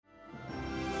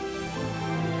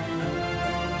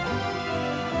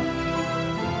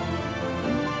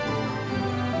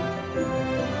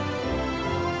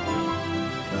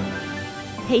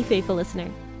Hey, faithful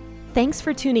listener. Thanks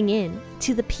for tuning in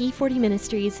to the P40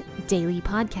 Ministries Daily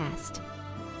Podcast.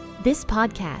 This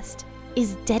podcast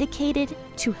is dedicated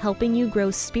to helping you grow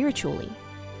spiritually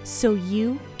so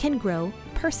you can grow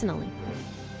personally.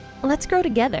 Let's grow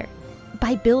together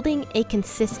by building a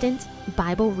consistent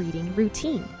Bible reading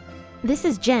routine. This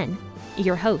is Jen,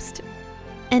 your host,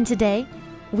 and today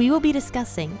we will be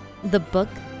discussing the book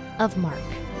of Mark.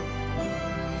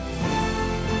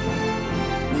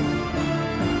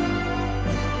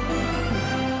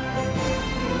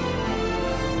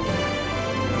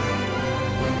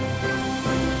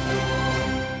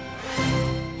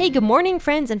 Hey, good morning,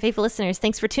 friends and faithful listeners.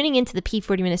 Thanks for tuning into the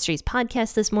P40 Ministries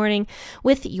podcast this morning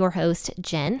with your host,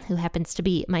 Jen, who happens to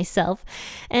be myself.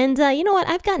 And you know what?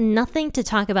 I've got nothing to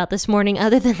talk about this morning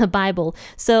other than the Bible,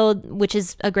 which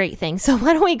is a great thing. So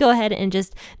why don't we go ahead and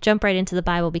just jump right into the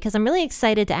Bible, because I'm really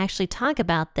excited to actually talk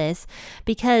about this,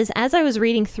 because as I was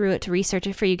reading through it to research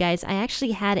it for you guys, I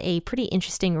actually had a pretty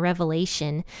interesting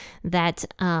revelation that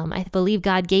I believe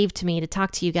God gave to me to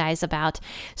talk to you guys about.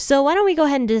 So why don't we go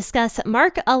ahead and discuss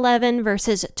Mark 11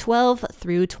 verses 12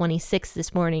 through 26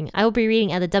 this morning. I will be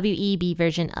reading out the WEB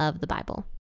version of the Bible.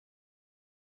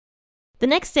 The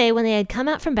next day, when they had come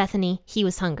out from Bethany, he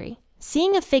was hungry.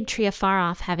 Seeing a fig tree afar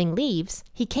off having leaves,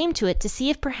 he came to it to see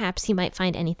if perhaps he might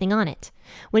find anything on it.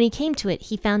 When he came to it,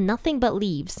 he found nothing but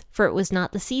leaves, for it was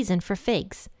not the season for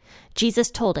figs.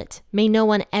 Jesus told it, "May no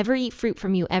one ever eat fruit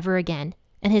from you ever again."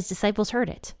 And his disciples heard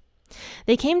it.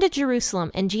 They came to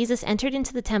Jerusalem, and Jesus entered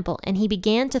into the temple, and he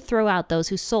began to throw out those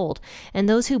who sold and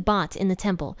those who bought in the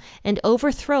temple, and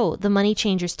overthrow the money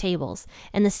changers' tables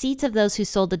and the seats of those who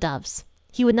sold the doves.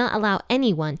 He would not allow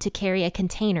anyone to carry a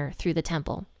container through the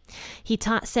temple. He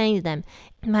taught, saying to them,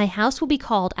 "My house will be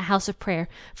called a house of prayer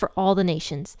for all the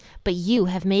nations, but you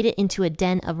have made it into a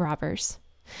den of robbers."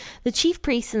 The chief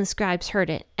priests and the scribes heard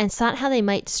it, and sought how they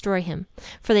might destroy him,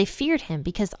 for they feared him,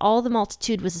 because all the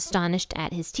multitude was astonished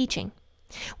at his teaching.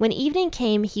 When evening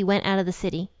came, he went out of the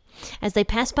city. As they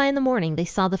passed by in the morning, they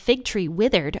saw the fig tree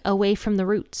withered away from the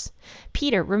roots.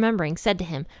 Peter, remembering, said to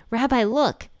him, "Rabbi,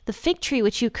 look, the fig tree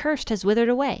which you cursed has withered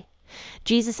away."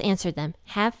 Jesus answered them,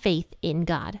 "Have faith in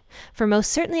God. For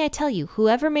most certainly I tell you,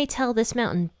 whoever may tell this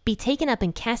mountain, 'Be taken up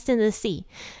and cast into the sea,'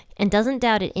 and doesn't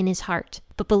doubt it in his heart,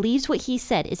 but believes what he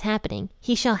said is happening,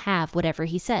 he shall have whatever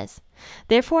he says.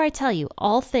 Therefore I tell you,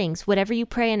 all things, whatever you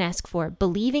pray and ask for,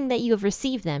 believing that you have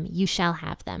received them, you shall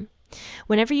have them.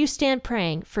 Whenever you stand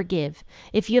praying, forgive,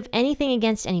 if you have anything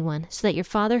against anyone, so that your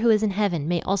Father who is in heaven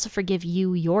may also forgive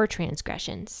you your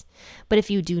transgressions. But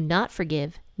if you do not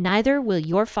forgive, neither will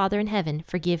your Father in heaven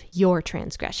forgive your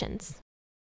transgressions."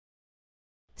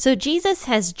 So Jesus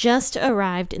has just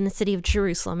arrived in the city of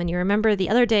Jerusalem, and you remember the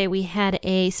other day we had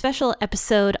a special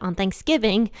episode on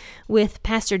Thanksgiving with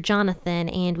Pastor Jonathan,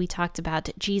 and we talked about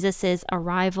Jesus'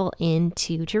 arrival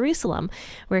into Jerusalem,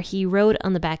 where he rode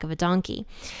on the back of a donkey.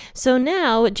 So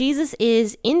now Jesus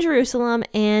is in Jerusalem,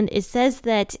 and it says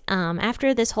that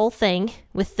after this whole thing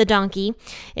with the donkey,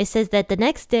 it says that the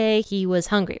next day he was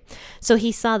hungry. So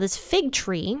he saw this fig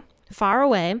tree far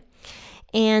away,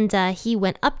 and he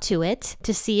went up to it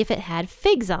to see if it had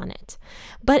figs on it.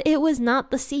 But it was not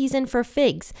the season for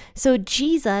figs. So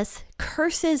Jesus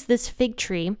curses this fig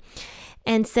tree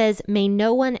and says, "May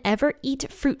no one ever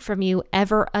eat fruit from you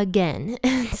ever again."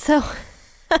 And so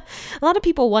a lot of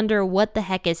people wonder what the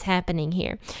heck is happening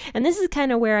here. And this is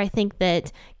kind of where I think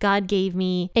that God gave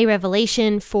me a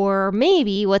revelation for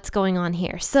maybe what's going on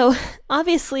here. So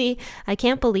obviously, I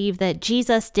can't believe that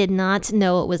Jesus did not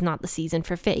know it was not the season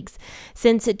for figs.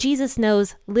 Since Jesus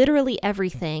knows literally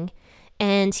everything,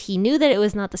 and he knew that it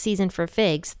was not the season for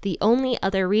figs, the only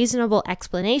other reasonable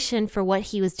explanation for what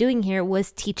he was doing here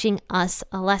was teaching us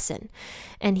a lesson.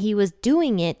 And he was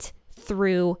doing it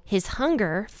through his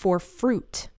hunger for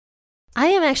fruit. I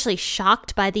am actually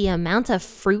shocked by the amount of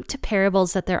fruit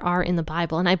parables that there are in the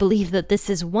Bible, and I believe that this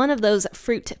is one of those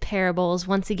fruit parables,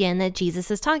 once again, that Jesus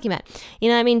is talking about.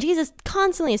 Jesus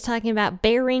constantly is talking about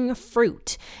bearing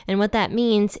fruit, and what that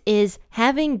means is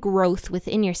having growth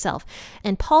within yourself.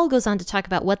 And Paul goes on to talk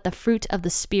about what the fruit of the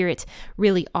Spirit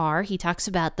really are. He talks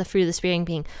about the fruit of the Spirit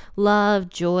being love,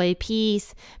 joy,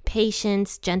 peace,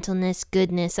 patience, gentleness,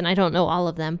 goodness, and I don't know all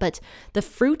of them, but the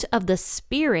fruit of the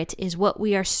Spirit is what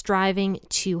we are striving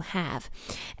to have.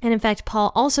 And in fact,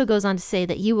 Paul also goes on to say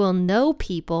that you will know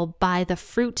people by the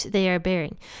fruit they are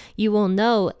bearing. You will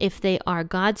know if they are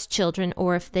God's children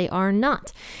or if they are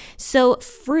not. So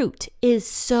fruit is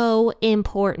so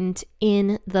important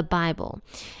in the Bible.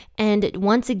 And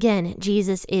once again,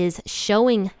 Jesus is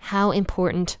showing how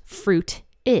important fruit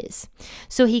is.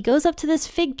 So he goes up to this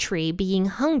fig tree being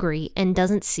hungry and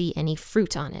doesn't see any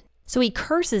fruit on it. So he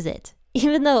curses it.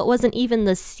 Even though it wasn't even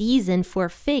the season for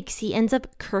figs, he ends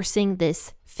up cursing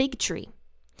this fig tree.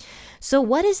 So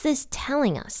what is this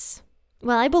telling us?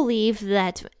 Well, I believe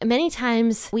that many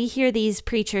times we hear these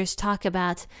preachers talk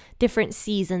about different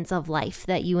seasons of life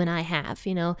that you and I have,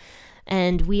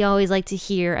 and we always like to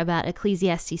hear about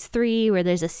Ecclesiastes 3, where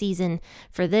there's a season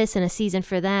for this and a season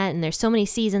for that, and there's so many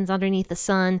seasons underneath the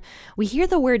sun. We hear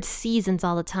the word seasons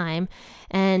all the time,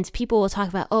 and people will talk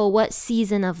about, what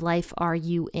season of life are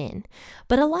you in?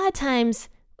 But a lot of times,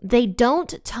 they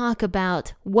don't talk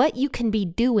about what you can be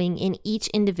doing in each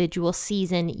individual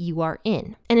season you are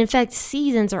in. And in fact,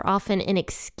 seasons are often an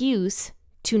excuse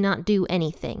to not do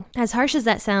anything. As harsh as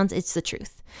that sounds, it's the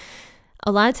truth.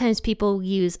 A lot of times people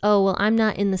use, I'm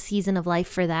not in the season of life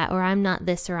for that, or I'm not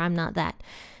this, or I'm not that.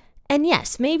 And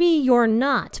yes, maybe you're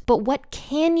not, but what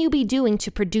can you be doing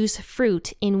to produce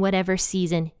fruit in whatever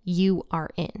season you are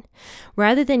in?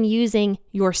 Rather than using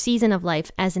your season of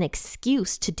life as an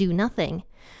excuse to do nothing,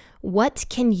 what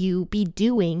can you be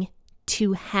doing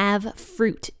to have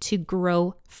fruit, to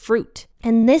grow fruit?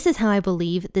 And this is how I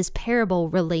believe this parable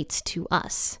relates to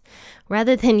us.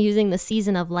 Rather than using the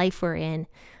season of life we're in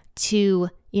to,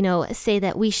 say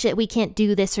that we can't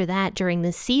do this or that during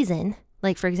this season,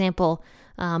 like for example,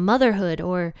 motherhood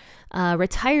or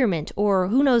retirement or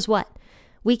who knows what,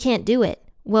 we can't do it.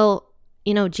 Well,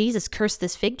 Jesus cursed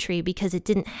this fig tree because it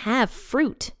didn't have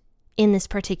fruit in this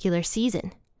particular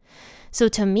season. So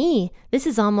to me, this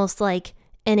is almost like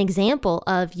an example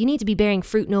of you need to be bearing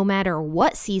fruit no matter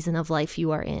what season of life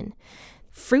you are in.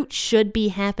 Fruit should be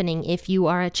happening if you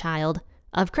are a child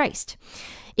of Christ.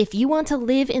 If you want to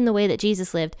live in the way that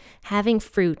Jesus lived, having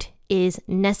fruit is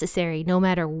necessary no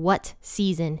matter what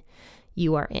season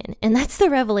you are in. And that's the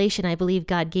revelation I believe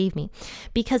God gave me,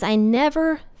 because I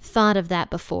never thought of that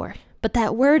before. But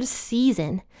that word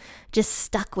season just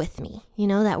stuck with me.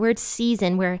 That word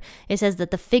season where it says that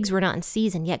the figs were not in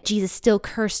season, yet Jesus still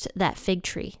cursed that fig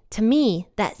tree. To me,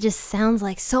 that just sounds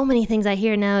like so many things I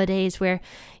hear nowadays where,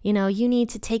 you need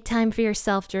to take time for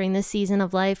yourself during this season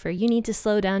of life, or you need to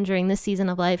slow down during this season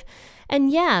of life.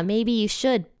 And yeah, maybe you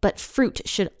should, but fruit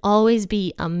should always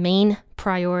be a main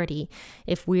priority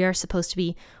if we are supposed to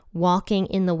be walking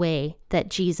in the way that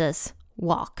Jesus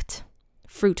walked.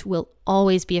 Fruit will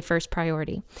always be a first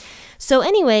priority. So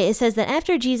anyway, it says that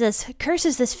after Jesus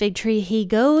curses this fig tree, he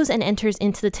goes and enters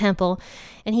into the temple,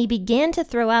 and he began to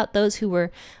throw out those who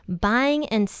were buying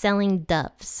and selling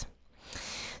doves.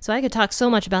 So I could talk so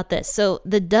much about this. So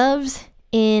the doves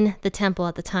in the temple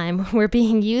at the time were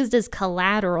being used as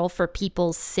collateral for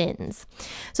people's sins.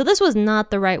 So this was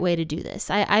not the right way to do this.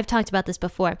 I've talked about this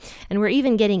before, and we're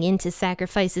even getting into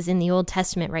sacrifices in the Old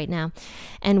Testament right now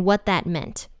and what that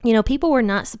meant. People were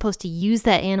not supposed to use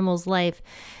that animal's life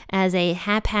as a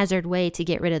haphazard way to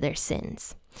get rid of their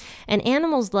sins. An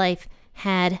animal's life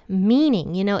had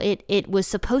meaning. It was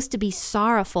supposed to be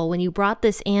sorrowful when you brought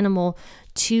this animal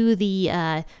to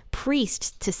the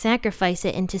priest to sacrifice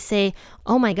it and to say,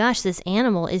 oh my gosh, this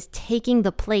animal is taking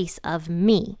the place of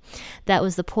me. That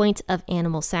was the point of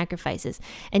animal sacrifices.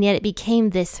 And yet it became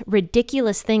this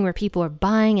ridiculous thing where people were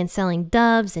buying and selling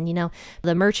doves, and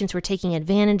the merchants were taking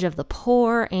advantage of the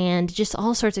poor, and just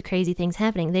all sorts of crazy things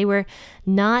happening. They were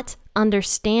not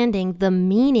understanding the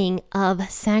meaning of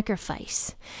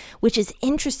sacrifice, which is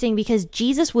interesting because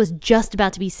Jesus was just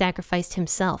about to be sacrificed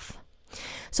himself.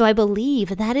 So I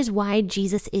believe that is why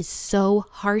Jesus is so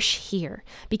harsh here,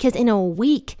 because in a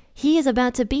week, he is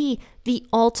about to be the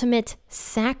ultimate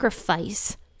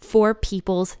sacrifice for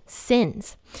people's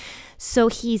sins. So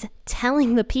he's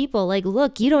telling the people,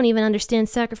 look, you don't even understand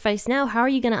sacrifice now. How are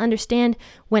you going to understand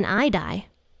when I die?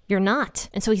 You're not.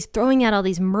 And so he's throwing out all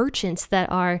these merchants that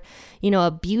are,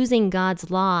 abusing God's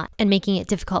law and making it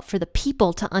difficult for the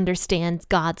people to understand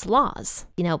God's laws.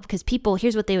 Because people,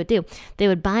 here's what they would do. They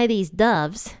would buy these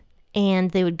doves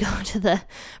and they would go to the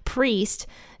priest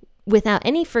without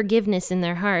any forgiveness in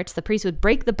their hearts. The priest would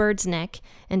break the bird's neck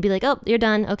and be like, oh, you're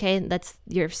done. Okay,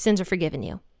 your sins are forgiven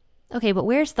you. Okay, but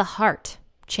where's the heart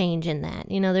change in that?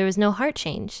 There was no heart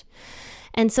change.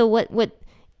 And so what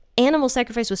animal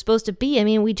sacrifice was supposed to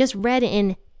be, we just read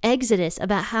in Exodus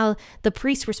about how the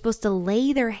priests were supposed to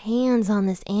lay their hands on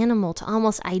this animal to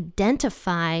almost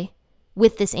identify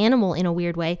with this animal in a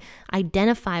weird way,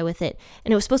 identify with it.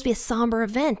 And it was supposed to be a somber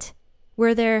event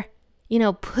where they're,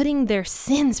 putting their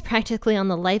sins practically on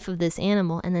the life of this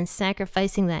animal and then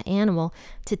sacrificing that animal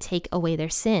to take away their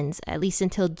sins, at least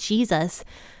until Jesus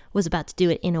was about to do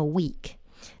it in a week.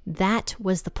 That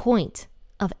was the point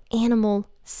of animal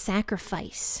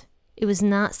sacrifice. It was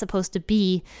not supposed to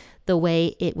be the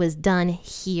way it was done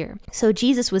here. So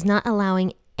Jesus was not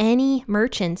allowing any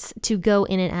merchants to go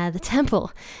in and out of the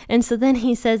temple. And so then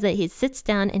he says that he sits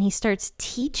down and he starts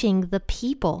teaching the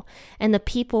people, and the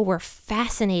people were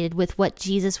fascinated with what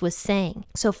Jesus was saying.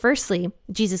 So firstly,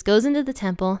 Jesus goes into the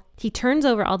temple, he turns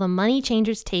over all the money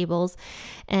changers' tables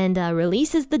and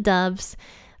releases the doves.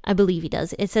 I believe he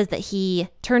does. It says that he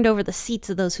turned over the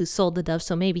seats of those who sold the doves,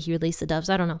 so maybe he released the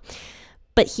doves, I don't know.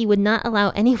 But he would not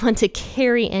allow anyone to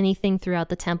carry anything throughout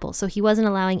the temple. So he wasn't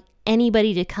allowing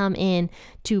anybody to come in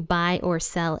to buy or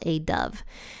sell a dove.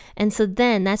 And so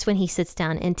then that's when he sits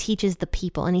down and teaches the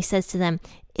people. And he says to them,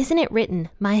 "Isn't it written,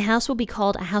 my house will be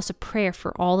called a house of prayer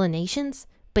for all the nations?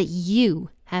 But you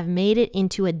have made it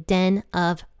into a den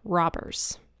of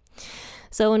robbers."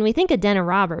 So when we think a den of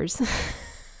robbers,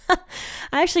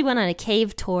 I actually went on a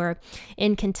cave tour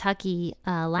in Kentucky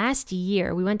last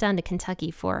year. We went down to Kentucky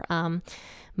for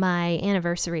my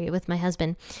anniversary with my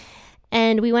husband.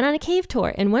 And we went on a cave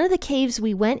tour. And one of the caves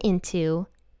we went into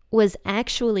was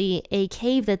actually a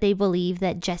cave that they believe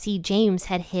that Jesse James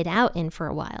had hid out in for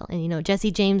a while. And, you know,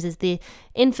 Jesse James is the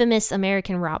infamous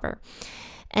American robber.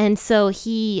 And so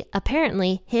he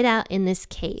apparently hid out in this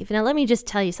cave. Now, let me just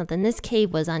tell you something. This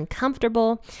cave was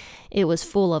uncomfortable. It was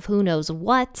full of who knows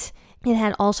what. It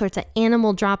had all sorts of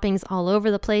animal droppings all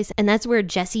over the place. And that's where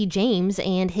Jesse James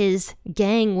and his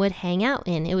gang would hang out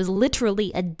in. It was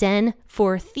literally a den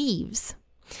for thieves.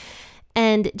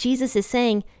 And Jesus is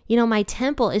saying, you know, my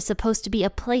temple is supposed to be a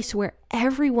place where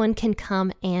everyone can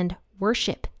come and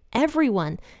worship.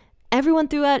 Everyone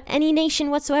throughout any nation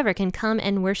whatsoever can come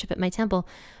and worship at my temple.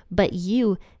 But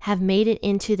you have made it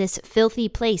into this filthy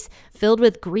place filled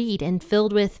with greed and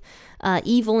filled with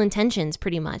evil intentions,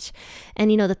 pretty much.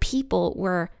 And, you know, the people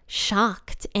were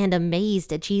shocked and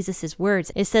amazed at Jesus's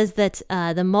words. It says that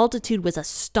the multitude was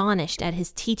astonished at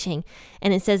his teaching.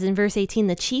 And it says in verse 18,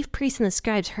 the chief priests and the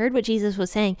scribes heard what Jesus was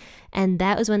saying. And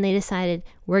that was when they decided,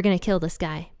 we're going to kill this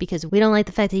guy because we don't like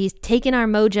the fact that he's taken our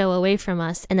mojo away from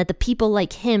us and that the people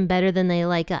like him better than they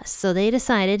like us. So they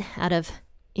decided, out of,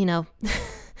 you know,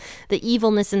 the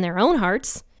evilness in their own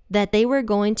hearts, that they were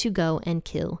going to go and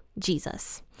kill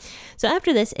Jesus. So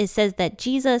after this, it says that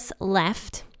Jesus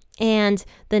left, and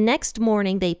the next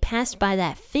morning they passed by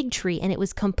that fig tree and it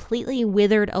was completely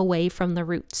withered away from the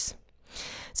roots.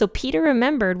 So Peter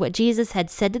remembered what Jesus had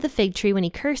said to the fig tree when he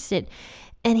cursed it,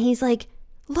 and he's like,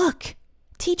 look,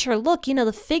 teacher, look, you know,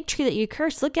 the fig tree that you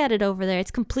cursed, look at it over there.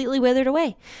 It's completely withered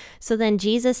away. So then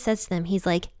Jesus says to them, he's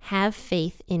like, have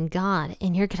faith in God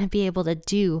and you're going to be able to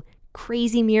do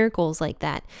crazy miracles like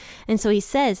that. And so he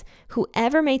says,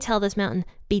 whoever may tell this mountain,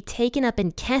 be taken up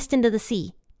and cast into the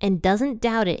sea, and doesn't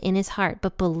doubt it in his heart,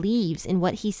 but believes in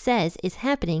what he says is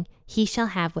happening, he shall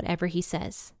have whatever he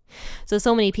says.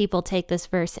 So many people take this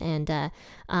verse and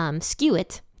skew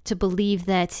it to believe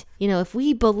that, you know, if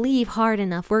we believe hard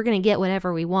enough, we're going to get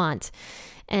whatever we want.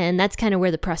 And that's kind of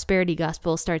where the prosperity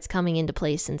gospel starts coming into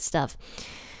place and stuff.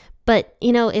 But,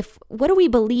 you know, what are we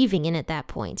believing in at that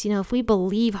point? You know, if we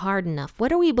believe hard enough,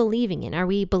 what are we believing in? Are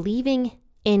we believing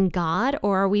in God,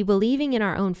 or are we believing in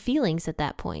our own feelings at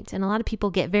that point? And a lot of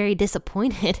people get very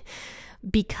disappointed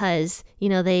because, you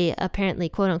know, they apparently,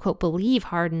 quote unquote, believe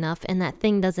hard enough and that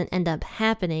thing doesn't end up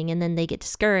happening. And then they get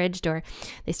discouraged or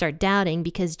they start doubting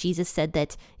because Jesus said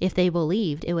that if they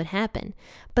believed, it would happen.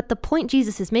 But the point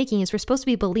Jesus is making is we're supposed to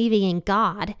be believing in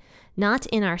God, not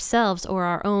in ourselves or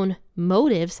our own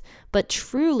motives, but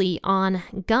truly on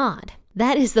God.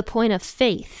 That is the point of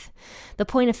faith. The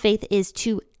point of faith is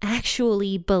to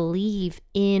actually believe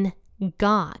in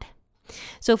God.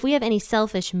 So if we have any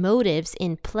selfish motives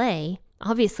in play,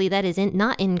 obviously that is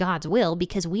not in God's will,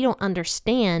 because we don't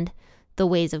understand the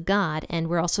ways of God, and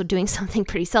we're also doing something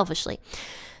pretty selfishly.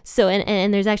 So,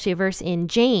 and there's actually a verse in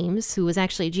James, who was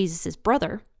actually Jesus's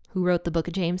brother, who wrote the book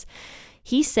of James.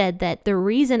 He said that the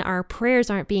reason our prayers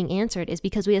aren't being answered is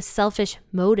because we have selfish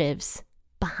motives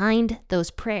behind those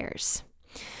prayers.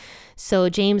 So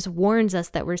James warns us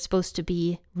that we're supposed to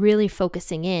be really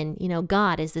focusing in, you know,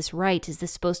 God, is this right? Is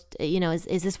this supposed to, you know, is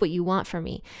this what you want from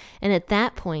me? And at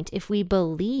that point, if we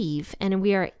believe and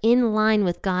we are in line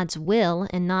with God's will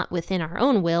and not within our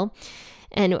own will,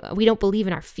 and we don't believe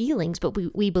in our feelings, but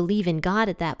we believe in God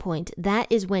at that point, that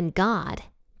is when God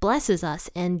blesses us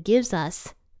and gives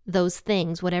us those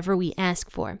things, whatever we ask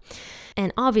for.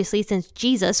 And obviously, since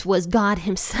Jesus was God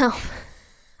himself,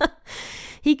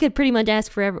 he could pretty much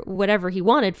ask for whatever he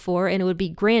wanted for, and it would be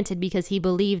granted because he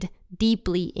believed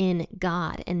deeply in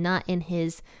God and not in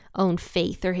his own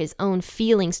faith or his own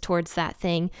feelings towards that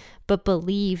thing, but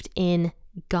believed in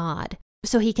God.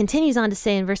 So he continues on to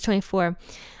say in verse 24,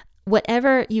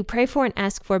 whatever you pray for and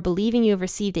ask for, believing you have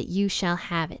received it, you shall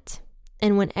have it.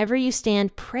 And whenever you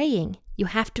stand praying, you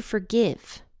have to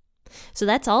forgive, So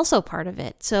that's also part of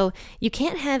it. So you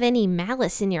can't have any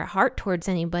malice in your heart towards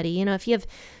anybody. You know, if you have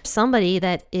somebody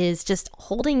that is just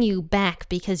holding you back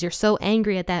because you're so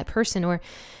angry at that person, or,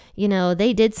 you know,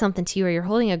 they did something to you, or you're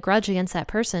holding a grudge against that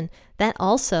person, that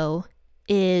also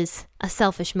is a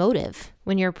selfish motive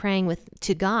when you're praying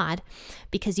to God,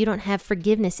 because you don't have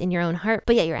forgiveness in your own heart,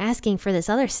 but yet you're asking for this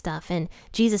other stuff. And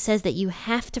Jesus says that you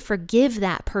have to forgive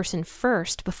that person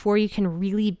first before you can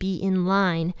really be in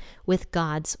line with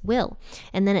God's will.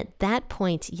 And then at that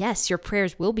point, yes, your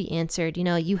prayers will be answered. You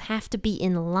know, you have to be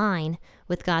in line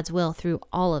with God's will through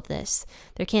all of this.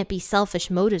 There can't be selfish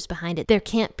motives behind it. There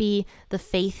can't be the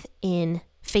faith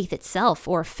itself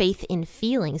or faith in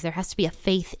feelings. There has to be a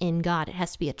faith in God. It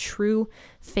has to be a true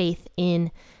faith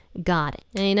in God.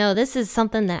 And you know, this is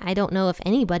something that I don't know if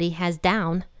anybody has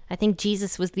down. I think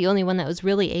Jesus was the only one that was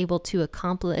really able to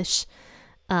accomplish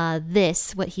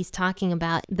what he's talking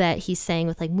about, that he's saying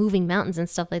with like moving mountains and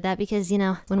stuff like that. Because, you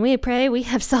know, when we pray, we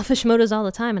have selfish motives all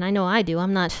the time. And I know I do.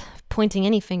 I'm not pointing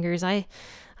any fingers. I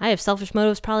have selfish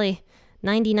motives probably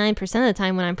 99% of the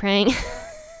time when I'm praying.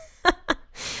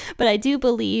 But I do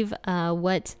believe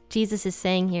what Jesus is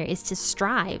saying here is to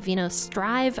strive,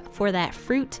 strive for that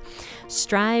fruit,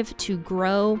 strive to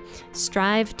grow,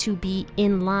 strive to be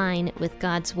in line with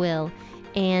God's will.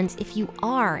 And if you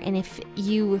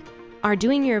are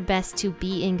doing your best to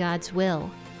be in God's will,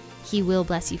 He will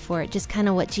bless you for it. Just kind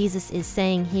of what Jesus is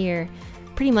saying here,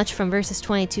 pretty much from verses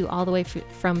 22 all the way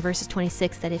from verses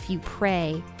 26, that if you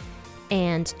pray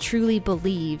and truly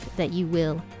believe, that you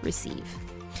will receive.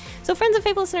 So friends and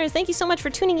faithful listeners, thank you so much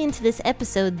for tuning into this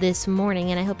episode this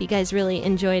morning, and I hope you guys really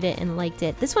enjoyed it and liked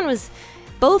it. This one was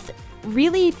both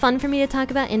really fun for me to talk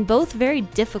about and both very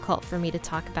difficult for me to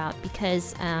talk about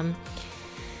because, I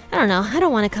don't know, I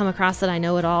don't want to come across that I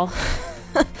know it all,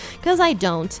 because I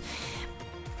don't.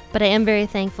 But I am very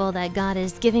thankful that God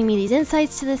is giving me these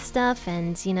insights to this stuff,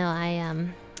 and,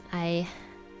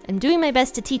 I'm doing my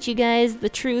best to teach you guys the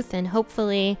truth, and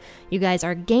hopefully you guys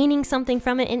are gaining something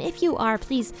from it. And if you are,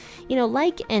 please,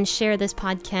 like and share this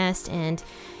podcast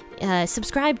and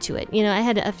subscribe to it. I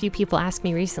had a few people ask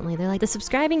me recently, they're like, does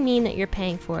subscribing mean that you're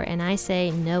paying for it? And I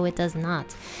say, no, it does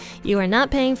not. You are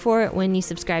not paying for it when you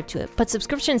subscribe to it, but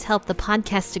subscriptions help the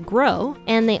podcast to grow,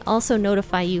 and they also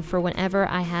notify you for whenever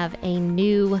I have a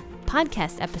new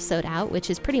podcast episode out, which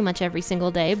is pretty much every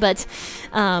single day. But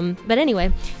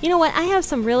anyway, you know what? I have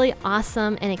some really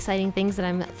awesome and exciting things that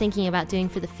I'm thinking about doing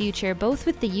for the future, both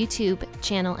with the YouTube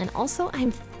channel, and also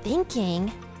I'm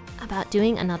thinking about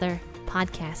doing another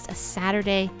podcast, a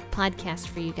Saturday podcast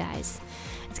for you guys.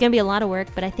 It's going to be a lot of work,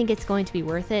 but I think it's going to be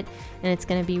worth it, and it's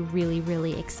going to be really,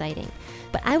 really exciting.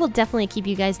 But I will definitely keep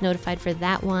you guys notified for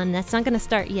that one. That's not going to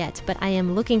start yet, but I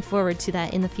am looking forward to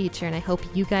that in the future, and I hope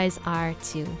you guys are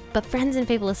too. But friends and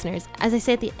faithful listeners, as I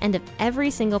say at the end of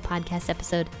every single podcast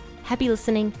episode, happy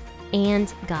listening,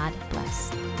 and God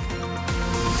bless.